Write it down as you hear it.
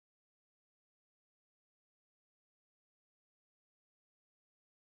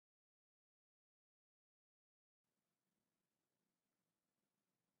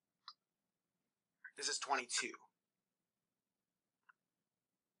This is 22.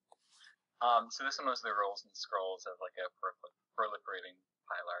 So this one was the rolls and scrolls of like a proliferating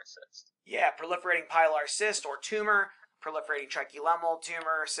pilar cyst. Yeah, proliferating pilar cyst or tumor, proliferating trichilemmal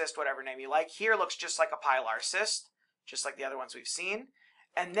tumor, cyst, whatever name you like. Here looks just like a pilar cyst, just like the other ones we've seen.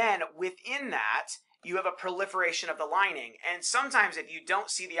 And then within that, you have a proliferation of the lining. And sometimes if you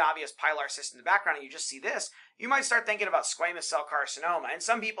don't see the obvious pilar cyst in the background and you just see this, you might start thinking about squamous cell carcinoma. And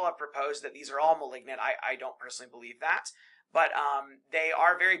some people have proposed that these are all malignant. I don't personally believe that. But they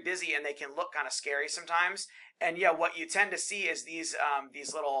are very busy and they can look kind of scary sometimes. And yeah, what you tend to see is these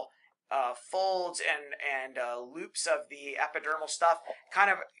little folds and loops of the epidermal stuff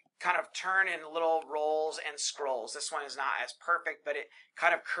kind of turn in little rolls and scrolls. This one is not as perfect, but it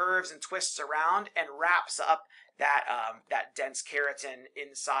kind of curves and twists around and wraps up that that dense keratin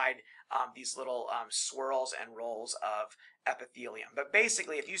inside these little swirls and rolls of epithelium. But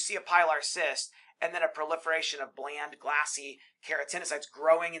basically, if you see a pilar cyst and then a proliferation of bland, glassy keratinocytes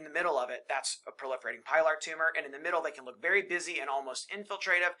growing in the middle of it, that's a proliferating pilar tumor. And in the middle, they can look very busy and almost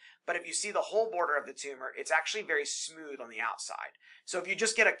infiltrative. But if you see the whole border of the tumor, it's actually very smooth on the outside. So if you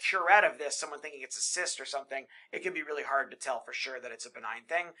just get a curette of this, someone thinking it's a cyst or something, it can be really hard to tell for sure that it's a benign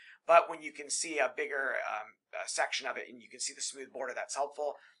thing. But when you can see a bigger section of it and you can see the smooth border, that's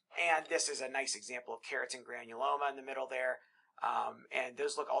helpful. And this is a nice example of keratin granuloma in the middle there. And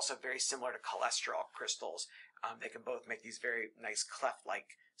those look also very similar to cholesterol crystals. They can both make these very nice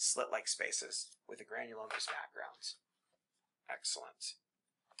cleft-like, slit-like spaces with the granulomatous backgrounds. Excellent.